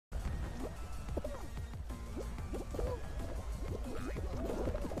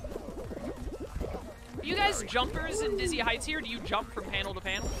Are you guys jumpers in Dizzy Heights here? Do you jump from panel to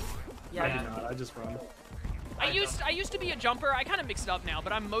panel? Yeah, I do not. I just run. I used to be a jumper. I kind of mix it up now,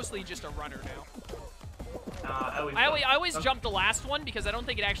 but I'm mostly just a runner now. I always jump the last one because I don't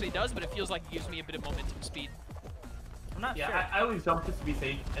think it actually does, but it feels like it gives me a bit of momentum speed. I'm not sure. I always jump just to be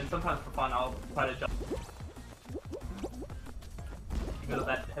safe, and sometimes for fun I'll try to jump. Even though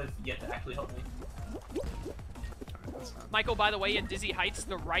that has yet to actually help me. Michael, by the way, in Dizzy Heights,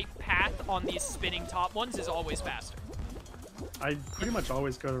 the right path on these spinning top ones is always faster. I pretty much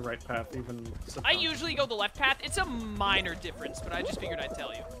always go the right path, even sometimes. I usually go the left path. It's a minor difference, but I just figured I'd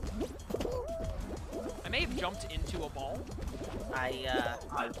tell you. I may have jumped into a ball.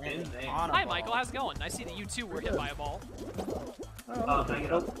 Hi, Michael. How's it going? I see that you too were hit by a ball.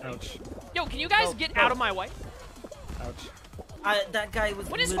 Ouch. Yo, can you guys get out of my way? Ouch. That guy was.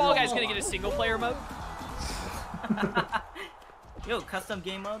 When is Fall Guys gonna get a single player mode? Yo, custom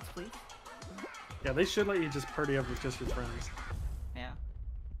game modes, please. Yeah, they should let you just party up with just your friends. Yeah.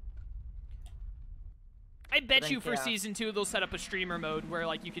 I bet you for season 2 they'll set up a streamer mode where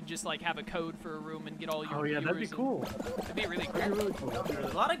like you could just like have a code for a room and get all your. Oh yeah, that'd be cool. That'd be really cool. That'd be really cool.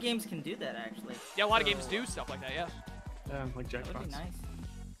 A lot of games can do that actually. Yeah, a lot of games do stuff like that. Yeah. Yeah, like Jackbox. That'd be nice.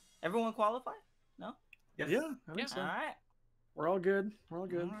 Everyone qualify? No? Yes. Yeah, I think so. All right. We're all good. We're all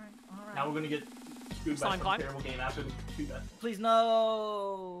good. All right. Now we're gonna get screwed by some terrible game after the 2 best. Please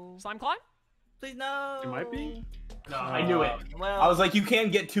no. Slime climb? Please no. It might be. No, I knew it. Well, I was like, you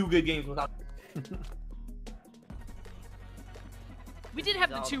can't get 2 good games without. We did have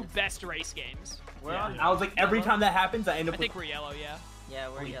the 2 best race games. I was like, every time that happens, I end up. I think we're yellow. Yeah. Yeah,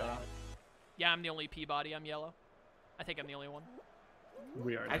 we're yellow. Yeah, I'm the only Peabody. I'm yellow. I think I'm the only one.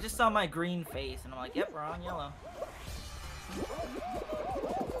 We are. I just saw my green face and I'm like, yep, we're on yellow.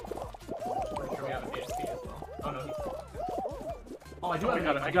 Oh no. Oh, I got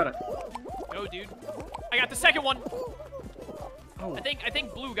it. I got it. Go, dude. I got the second one. Oh. I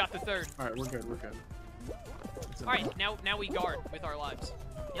think blue got the third. All right, we're good. We're good. All right, now we guard with our lives.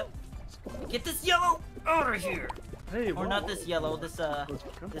 Yep. Get this yellow out of here. Hey, or not this yellow, this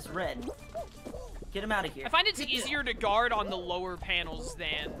red. Get him out of here. I find it's easier to guard on the lower panels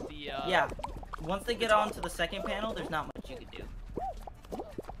than the. Yeah. Once they get onto the second panel, there's not much you can do.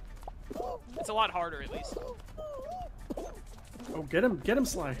 It's a lot harder, at least. Oh, get him,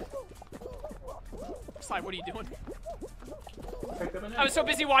 Sly. Sly, what are you doing? I was so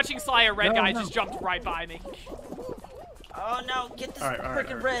busy watching Sly, a red guy just jumped right by me. Oh no, get this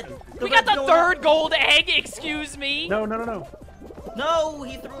freaking red. We got the third gold egg, excuse me. No. No,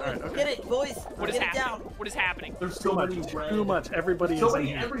 he threw it. Okay. Get it, boys. What is happening? happening? What is happening? There's so much. Too much. Everybody is in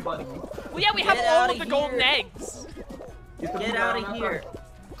here. Everybody. Well, yeah, we have all of the golden eggs. Get out of here.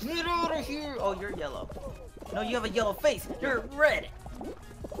 Get out of here. Oh, you're yellow. No, you have a yellow face. You're red.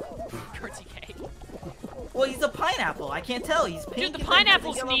 Curtsy cake. Well, he's a pineapple. I can't tell. He's pink. Dude, the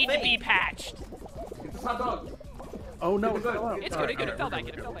pineapples need to be patched. Get this hot dog. Oh no, it fell out. It's good, it fell back,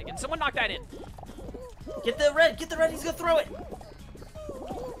 it fell back. And someone knocked that in. Get the red, he's gonna throw it.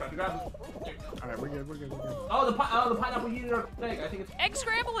 Alright, we're good. Oh, the pineapple heated our egg. I think it's. Egg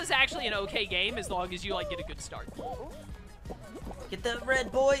Scramble is actually an okay game as long as you like get a good start. Get the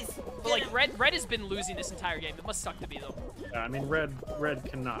red, boys. But like red has been losing this entire game. It must suck to be them. Yeah, I mean red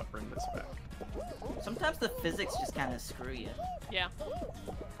cannot bring this back. Sometimes the physics just kind of screw you. Yeah.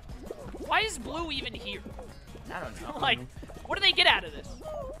 Why is blue even here? I don't know. Like, what do they get out of this?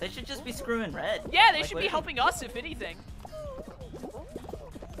 They should just be screwing red. Yeah, they should be helping us, if anything.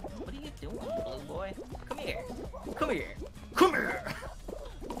 What are you doing, blue boy? Come here. Come here. Come here.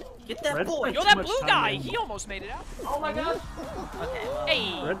 Get that boy. Yo, that blue guy, he almost made it out. Oh my god. Okay. Well,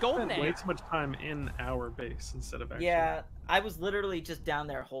 hey, golden egg. Way too much time in our base instead of actually. Yeah, I was literally just down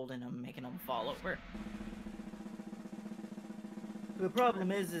there holding him, making him fall over. The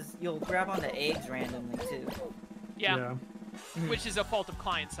problem is you'll grab onto eggs randomly too. Yeah. Which is a fault of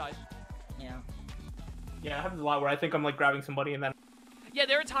client side. Yeah. Yeah, it happens a lot where I think I'm like grabbing somebody and then. Yeah,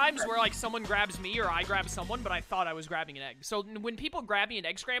 there are times where like someone grabs me or I grab someone, but I thought I was grabbing an egg. So when people grab me an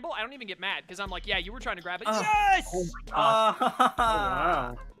egg scramble, I don't even get mad because I'm like, yeah, you were trying to grab it. Yes! Oh my god. Oh,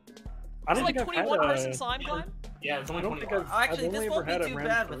 wow. Is it like 21 person slime climb? Yeah, it's only 21. Actually, this won't be too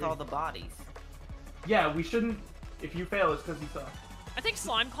bad with all the bodies. Yeah, we shouldn't. If you fail, it's because you suck. I think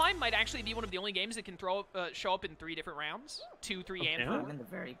Slime Climb might actually be one of the only games that can show up in 3 different rounds. 2, 3, and 4. I'm in the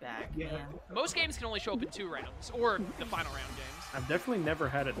very back, yeah. man. Most games can only show up in 2 rounds, or the final round games. I've definitely never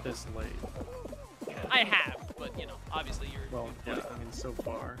had it this late. I have, but, you know, obviously you're... Well, yeah, I mean, so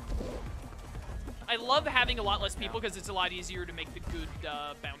far. I love having a lot less people because it's a lot easier to make the good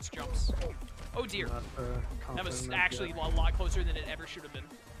bounce jumps. Oh dear. That was actually a lot closer than it ever should have been.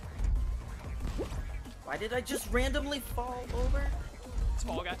 Why did I just randomly fall over? It's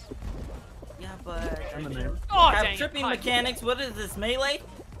Fall Guys. Yeah, but I Oh, have dang tripping it. mechanics. What is this, melee?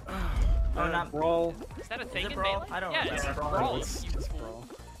 Oh, not Brawl. Is that a thing it in Brawl? Melee? I don't yeah, remember. it's Brawl. Brawl. It's You just fool. Brawl.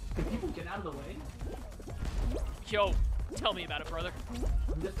 Can people get out of the way? Yo, tell me about it, brother.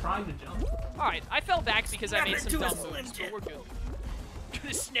 I'm just trying to jump. Alright, I fell back because I made some into a dumb Slim moves, but Jim. we're good.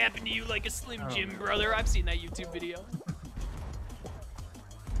 Gonna snap into you like a Slim Oh, Jim, man. brother. I've seen that YouTube video.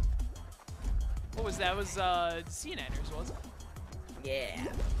 What was that? It was, CNNers, was it? Yeah.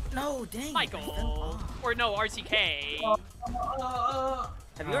 No, dang. Michael. Or no, RTK.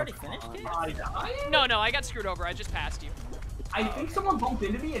 Have you already finished it? I died? No, I got screwed over. I just passed you. I think someone bumped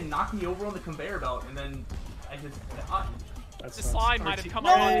into me and knocked me over on the conveyor belt, and then I just died. That's The slime might have come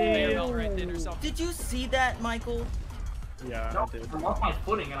up on the conveyor belt right then or something. Did you see that, Michael? Yeah, No, I did. I lost my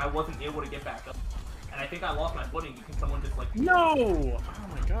footing and I wasn't able to get back up. And I think I lost my footing because someone just like... No! Oh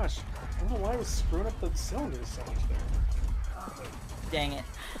my gosh. I don't know why I was screwing up the cylinders so much there. Dang it.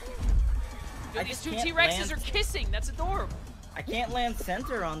 Dude, I these just two can't T-Rexes land. are kissing. That's adorable. I can't land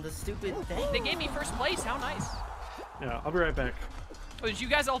center on the stupid thing. They gave me first place. How nice. Yeah, I'll be right back. Oh, did you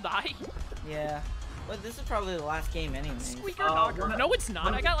guys all die? Yeah. But this is probably the last game anyway. Squeaker knocker. one- No, it's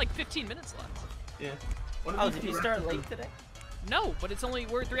not. I got like 15 minutes left. Yeah. One Oh, of these did you T-Rexes start late today? No, but it's only,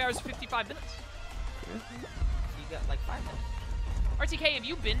 we're at 3 hours and 55 minutes. You got like 5 minutes. RTK, have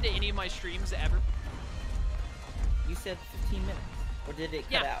you been to any of my streams ever? You said 15 minutes. Or did it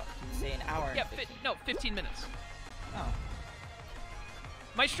cut Yeah. out? Did you say an hour? Yeah, and 15? no, 15 minutes. Oh.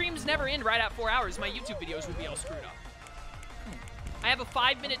 My streams never end right at 4 hours. My YouTube videos would be all screwed up. I have a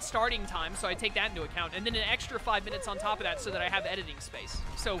 5-minute starting time, so I take that into account, and then an extra 5 minutes on top of that so that I have editing space.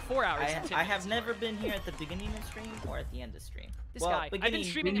 So 4 hours and 10 I have minutes. never been here at the beginning of stream or at the end of stream. This well, guy. I've been beginning-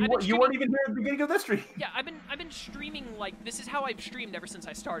 streaming. You weren't even here at the beginning of this stream. Yeah, I've been streaming like this is how I've streamed ever since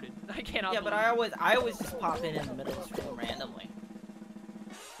I started. I cannot. Yeah, but believe I always just pop in the middle of the stream randomly.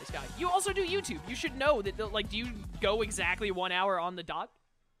 this guy. You also do YouTube. You should know that. Like, do you go exactly 1 hour on the dot?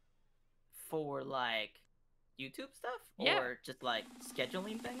 For like YouTube stuff? Yeah. Or just like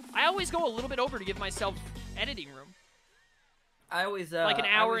scheduling things? I always go a little bit over to give myself editing room. I always Like an I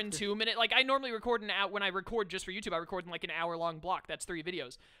hour always and just- 2 minutes. Like I normally record an hour when I record just for YouTube. I record in like an hour-long block. That's 3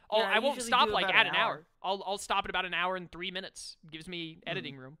 videos. Oh, Yeah, I I won't usually stop do like about at an an hour. hour. I'll stop at about an hour and 3 minutes. Gives me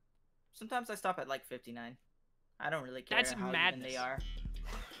editing room. Sometimes I stop at like 59. I don't really care That's how even madness. they are.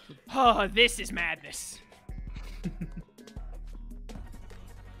 Oh, this is madness.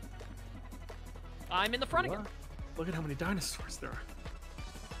 I'm in the front again. Look at how many dinosaurs there are.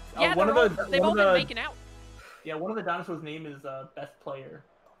 Yeah, one they've of the- all one of been the- making out. Yeah, one of the dinosaurs' name is best player.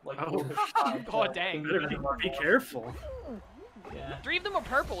 Like, Oh. Oh, dang. Better be careful. Yeah. 3 of them are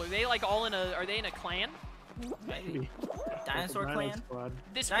purple. Are they like all in a? Are they in a clan? Maybe. Dinosaur Dino clan? Squad.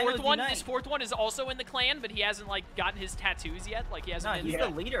 This Dinos fourth one, unite. this fourth one is also in the clan, but he hasn't like gotten his tattoos yet. Like he No, hasn't. he's been... Yeah.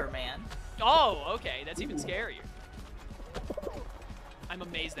 the leader, man. Oh, okay, that's even scarier. I'm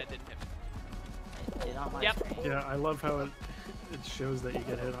amazed that didn't hit me. I did on my Yep. screen. Yeah, I love how it shows that you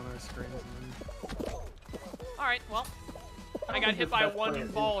get hit on our screens. All right, well, I got hit by one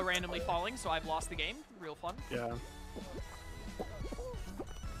ball randomly falling, so I've lost the game. Real fun. Yeah.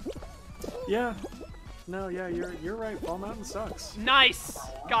 Yeah. No, yeah, you're right. Fall Mountain sucks. Nice,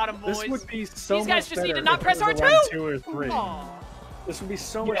 got him, boys. This would be so These guys much just need better to not if it press was a R2. 1, 2, or 3. Aw. This would be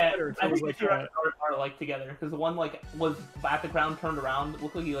so much Yeah, better if I it was think like the two are like together because the one like was at the ground, turned around,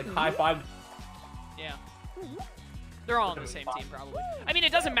 looked like he like high fived. Yeah. They're all on the same team, probably. I mean,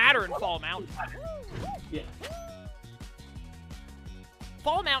 it doesn't matter in Fall Mountain. Yeah.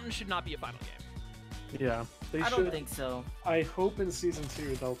 Fall Mountain should not be a final game. Yeah, they I should. don't think so. I hope in season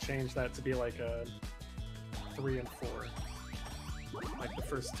 2 they'll change that to be like a 3 and 4. Like the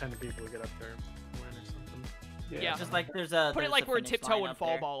first 10 people who get up there win or something. Yeah. Just like there's a Put it there's like a where finish Tiptoe line and up Fall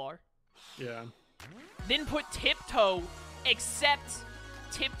there. Ball are. Yeah. Then put Tiptoe, except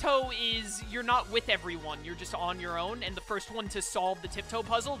Tiptoe is, you're not with everyone, you're just on your own, and the first one to solve the Tiptoe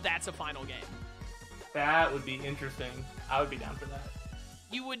puzzle, that's a final game. That would be interesting. I would be down for that.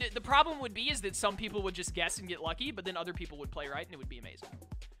 You would, the problem would be is that some people would just guess and get lucky, but then other people would play right, and it would be amazing.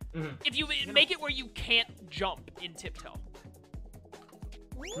 Mhm. If you make it where you can't jump in Tiptoe,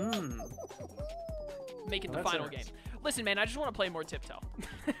 Hmm. make it the Well, that's final game. interesting. Listen, man, I just want to play more Tiptoe.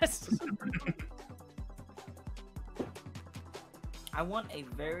 I want a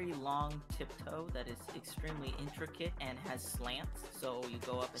very long tiptoe that is extremely intricate and has slants, so you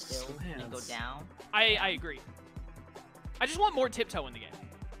go up a hill and go Slants. down. I agree. I just want more Tiptoe in the game.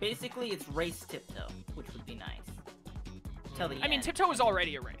 Basically, it's race tiptoe, which would be nice. Till the I mean, end. Tiptoe is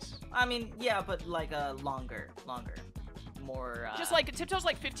already a race. I mean, yeah, but like longer. more. Just like Tiptoe's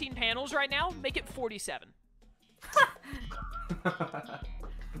like 15 panels right now. Make it 47.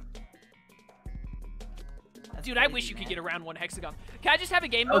 Dude, I wish you could get around one Hex-A-Gone. Can I just have a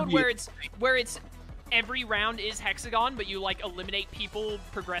game mode where it's every round is Hex-A-Gone, but you like eliminate people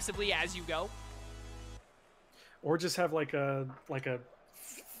progressively as you go? Or just have like a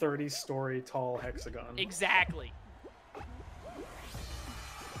 30-story tall Hex-A-Gone. Exactly.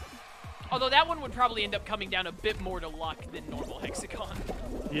 Although that one would probably end up coming down a bit more to luck than normal Hex-A-Gone.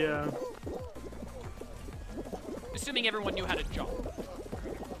 Yeah. Assuming everyone knew how to jump.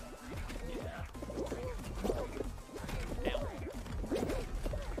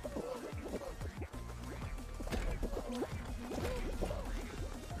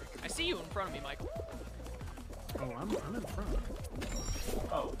 I see you in front of me, Michael. Oh, I'm in front.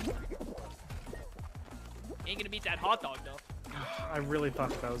 Oh. Ain't gonna beat that hot dog, though. I really thought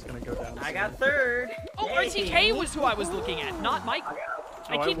that was gonna go down. I got third. Oh, RTK was who I was looking at, not Michael.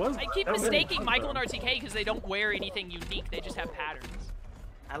 I keep mistaking Michael and RTK because they don't wear anything unique. They just have patterns.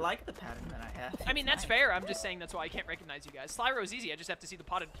 I like the pattern that I have. I mean, that's fair. I'm just saying that's why I can't recognize you guys. Slyro's easy. I just have to see the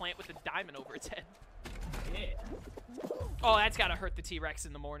potted plant with the diamond over its head. Yeah. Oh, that's gotta hurt the T-Rex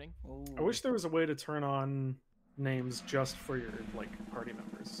in the morning. Ooh. I wish there was a way to turn on names just for your party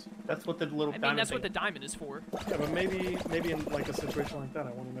members. That's what the little. I mean, that's what the diamond is for. Yeah, but maybe in like a situation like that,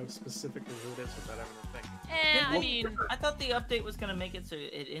 I want to know specifically who it is without having to think. I mean, I thought the update was gonna make it so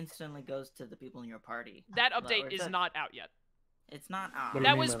it instantly goes to the people in your party. that update is not out yet. It's not out. What do you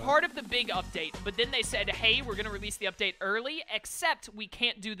That mean was by that? part of the big update, but then they said, hey, we're going to release the update early, except we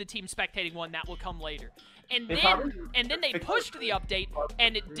can't do the team spectating one. That will come later. And then they pushed the update,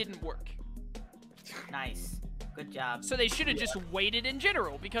 and it didn't work. Nice. Good job. So they should have just waited in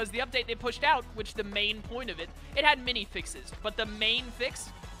general, because the update they pushed out, which the main point of it had many fixes, but the main fix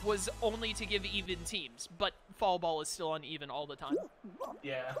was only to give even teams, but fall ball is still uneven all the time.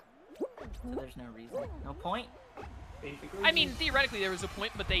 Yeah. So there's no reason. No point? Basically. I mean, theoretically there was a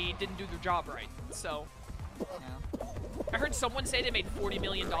point, but they didn't do their job right, so... No. I heard someone say they made $40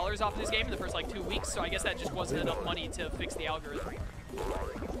 million off this game in the first, like, 2 weeks, so I guess that just wasn't enough money to fix the algorithm.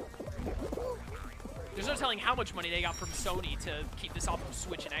 There's no telling how much money they got from Sony to keep this off of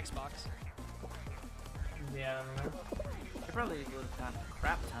Switch and Xbox. Yeah, I don't know. They probably would have gotten a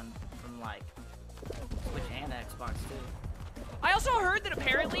crap ton from, like, Switch and Xbox, too. I also heard that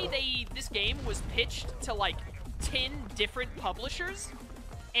apparently this game was pitched to, like, 10 different publishers,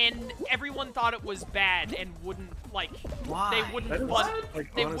 and everyone thought it was bad and wouldn't, like, Why? they wouldn't That is, fund,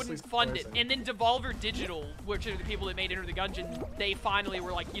 like, they honestly wouldn't fund it. surprising. And then Devolver Digital, which are the people that made Enter the Gungeon, they finally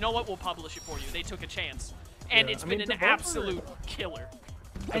were like, you know what, we'll publish it for you. They took a chance. And Yeah, it's I been mean, an absolute killer.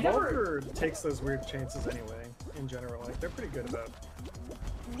 Devolver takes those weird chances anyway, in general. Like, they're pretty good about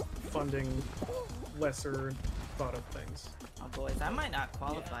funding lesser thought of things. Oh, boys, I might not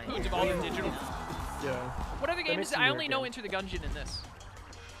qualify. Who, here. Devolver Digital? Yeah. What other They games? make some I weird only know games. Enter the Gungeon in this.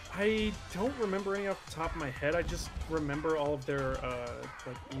 I don't remember any off the top of my head. I just remember all of their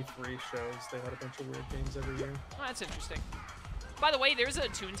like E3 shows. They had a bunch of weird games every year. Oh, that's interesting. By the way, there's a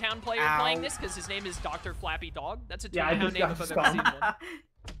Toontown player playing this because his name is Dr. Flappy Dog. That's a Yeah, I Toontown just name got if I've ever seen one.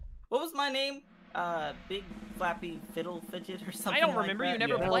 What was my name? Big Flappy Fiddle Fidget or something. I don't like remember, that? you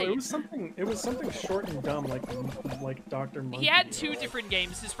never No, played. it was something short and dumb, like Dr. Monkey. He had 2 different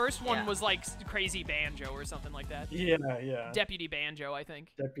games. His first one Yeah. was like Crazy Banjo or something like that. Yeah, yeah. Deputy Banjo, I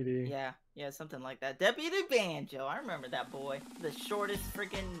think. Deputy. Yeah, something like that. Deputy Banjo. I remember that boy. The shortest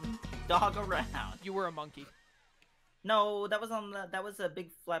freaking dog around. You were a monkey. No, that was a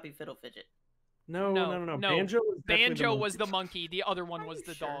Big Flappy Fiddle Fidget. No. No. Banjo was definitely Banjo the was the monkey. monkey. The other one Are was you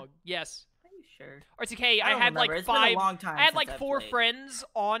the sure? dog. Yes. Are you sure? RTK, I don't had remember. like It's been a 5. long time I had since like I've 4 played. friends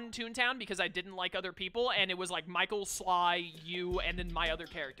on Toontown because I didn't like other people, and it was like Michael, Sly, you, and then my other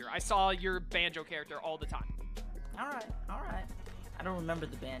character. I saw your Banjo character all the time. All right. I don't remember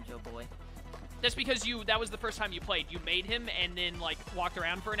the Banjo boy. That's because that was the first time you played. You made him and then like walked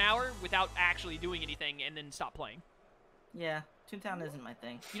around for an hour without actually doing anything and then stopped playing. Yeah, Toontown isn't my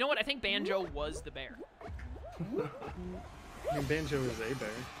thing. You know what? I think Banjo was the bear. I mean, Banjo is a bear.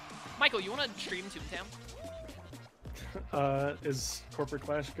 Michael, you want to stream Toontown? Is Corporate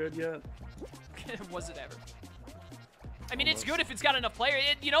Clash good yet? Was it ever? I mean, it's good if it's got enough players.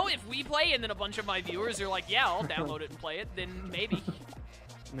 You know, if we play and then a bunch of my viewers are like, yeah, I'll download it and play it, then maybe.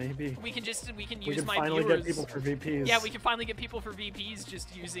 Maybe. We can use We can my finally viewers. get people for VPs. Yeah, we can finally get people for VPs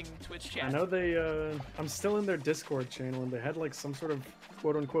just using Twitch chat. I know they, I'm still in their Discord channel, and they had, like, some sort of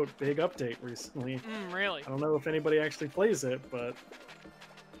quote-unquote big update recently. Really? I don't know if anybody actually plays it, but...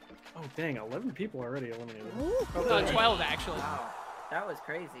 Oh, dang, 11 people already eliminated. 12, actually. Wow. That was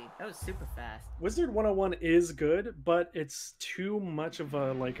crazy. That was super fast. Wizard 101 is good, but it's too much of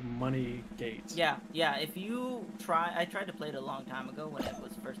a like money gate. Yeah. If you try, I tried to play it a long time ago when it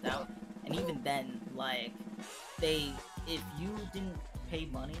was first out, and even then, like, if you didn't pay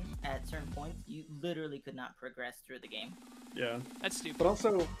money at certain points, you literally could not progress through the game. Yeah, That's stupid. but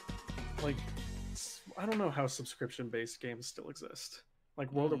also, like, I don't know how subscription-based games still exist. Like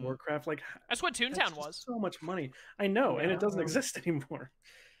World of Warcraft, like That's what that's Toontown just was. so much money. I know, and it doesn't Yeah. exist anymore.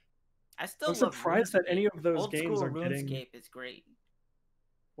 I still I'm love surprised that any RuneScape. of those Old games school are getting. RuneScape is great.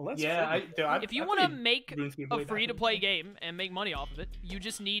 Well, that's Yeah, fun. If you I want to played make RuneScape a way back free-to-play in the day. game and make money off of it, you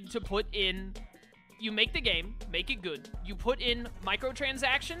just need to put in... You make the game, make it good. You put in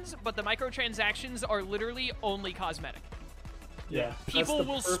microtransactions, but the microtransactions are literally only cosmetic. Yeah, that's People the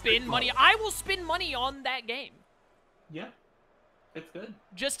will perfect spend money. model. I will spend money on that game. Yeah, it's good.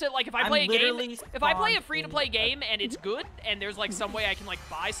 Just to, like, if I I'm play a game, literally if I play a spawned free-to-play in- game and it's good, and there's, like, some way I can, like,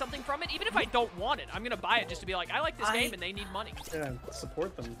 buy something from it, even if I don't want it, I'm gonna buy it just to be like, I like this game and they need money. Yeah,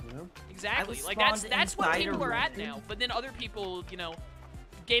 support them, you know? Exactly. was Like, spawned that's what inside a people are at room. now. But then other people, you know,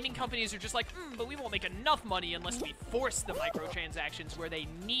 gaming companies are just like, but we won't make enough money unless we force the microtransactions where they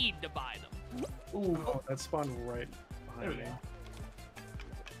need to buy them. Ooh, Oh, that spawned right there we behind me. go.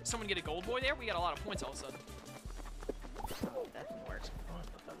 Someone get a gold boy there? We got a lot of points all of a sudden. That didn't work.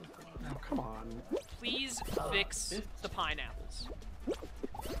 Oh, come on. Please fix the pineapples.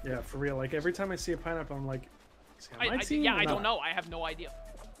 Yeah, for real. Like, every time I see a pineapple, I'm like, is he on my team Yeah, or I don't not? know. I have no idea.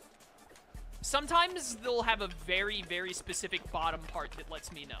 Sometimes they'll have a very, very specific bottom part that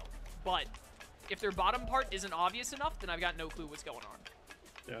lets me know. But if their bottom part isn't obvious enough, then I've got no clue what's going on.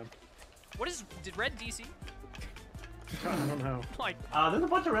 Yeah. What is... Did Red DC? I don't know. Like, There's a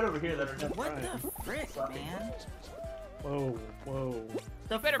bunch of red over here that are just... What Right. the frick, man? Whoa, whoa.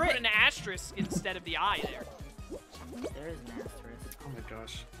 The better frick? put an asterisk instead of the I there. There is an asterisk Oh my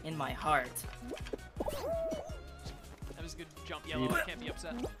gosh. in my heart. That was a good jump, Yellow. I can't be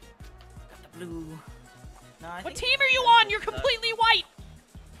upset. Got the blue. No, I What think team are you on? You're completely white!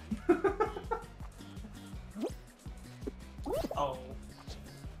 Oh.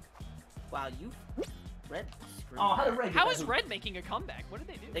 Wow, you red. screwed Oh, how that. did red get How that is hoop? Red making a comeback? What did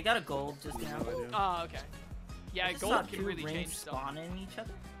they do? They got a gold just No now. idea. Oh, okay. Yeah, I just saw gold can two really rings change stuff. spawn in each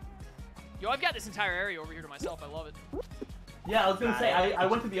other. Yo, I've got this entire area over here to myself. I love it. Yeah, I was gonna Got say, it. I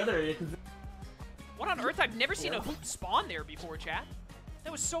went to the other area because... What on earth? I've never seen a hoop spawn there before, chat.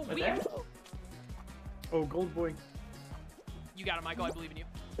 That was so Right weird. there? Oh, gold boy. You got it, Michael. I believe in you.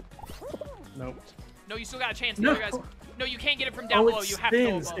 Nope. No, you still got a chance. The No. other guys. No, you can't get it from down Oh, below. it You have to go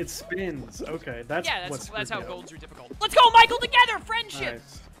spins. above. It spins. Okay, that's Yeah, what's that's how screwed me up. golds are difficult. Let's go, Michael, together! Friendship!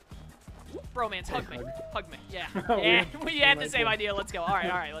 Nice. Bromance, hug me. Hug. Hug me. Yeah. Oh, Yeah, we- we we had the like same it. idea. Let's go.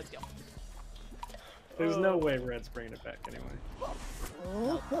 Alright, let's go. There's no way Red's bringing it back anyway.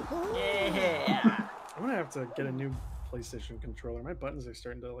 Yeah. I'm gonna have to get a new PlayStation controller. My buttons are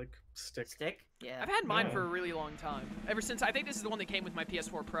starting to like stick. Stick? Yeah. I've had mine Yeah. for a really long time. Ever since, I think this is the one that came with my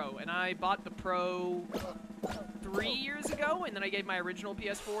PS4 Pro, and I bought the Pro 3 years ago, and then I gave my original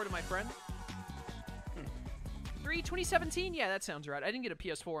PS4 to my friend. 2017? Yeah, that sounds right. I didn't get a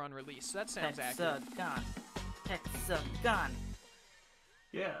PS4 on release, so that sounds accurate. Hex-A-Gone. Hex-A-Gone.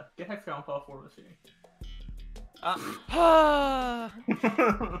 Yeah, get Hex-A-Gone Fall 4 this year.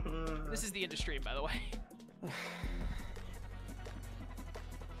 This is the end of stream, by the way.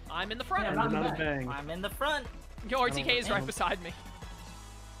 I'm in the front. Yeah, And not another bad. bang. I'm in the front. Yo, RTK is I right don't- beside me.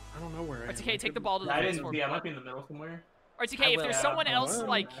 I don't know where I am. RTK, take the ball to the I PS4. didn't. Yeah, I might be in the middle somewhere. RTK, I if will. there's Yeah, someone else, Oh,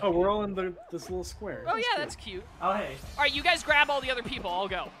 like... Oh, we're all in this little square. Oh, yeah, that's cute. Oh, hey. Alright, you guys grab all the other people. I'll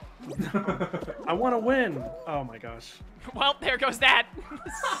go. I want to win. Oh my gosh. Well, there goes that.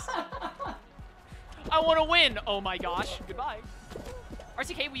 I want to win. Oh my gosh. Goodbye.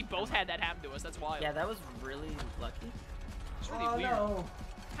 RTK, we both had that happen to us. That's wild. Yeah, that was really lucky. It's really Oh, weird. no.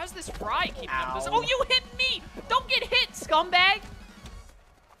 How's this fry keeping up with this? Ow. Oh, you hit me! Don't get hit, scumbag!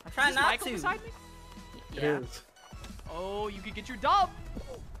 I'm trying Is not Michael to. beside me? It Yeah. is. Oh, you could get your dub.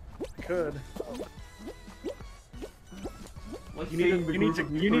 Could. Like You need to- seeing the you need group to-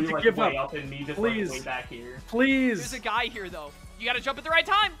 of you people, need to like, give way up. and me just Please. like way back here. Please. There's a guy here, though. You gotta jump at the right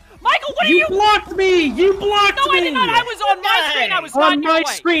time. Michael, what are You you? blocked me. You blocked No, me. I did not. I was on my screen. I was not on in your my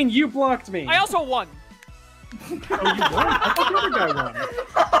way. screen. You blocked me. I also won. Oh, you won? I thought the other guy won.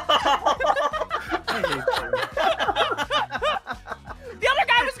 I hate you. The other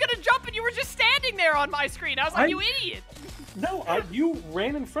guy was gonna jump, and you were just standing there on my screen. I was like, I- you idiot. No, you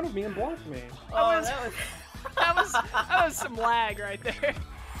ran in front of me and blocked me. Oh, That was some lag right there.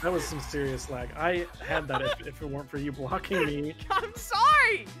 That was some serious lag. I had that if it weren't for you blocking me. I'm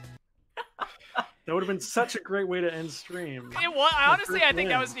sorry. That would have been such a great way to end stream. It was, honestly, I think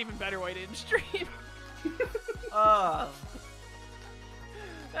that win. was an even better way to end stream. That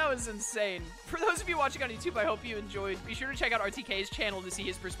was insane. For those of you watching on YouTube, I hope you enjoyed. Be sure to check out RTK's channel to see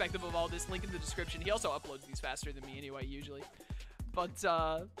his perspective of all this. Link in the description. He also uploads these faster than me anyway, usually. But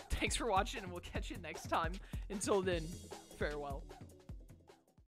thanks for watching, and we'll catch you next time. Until then, farewell.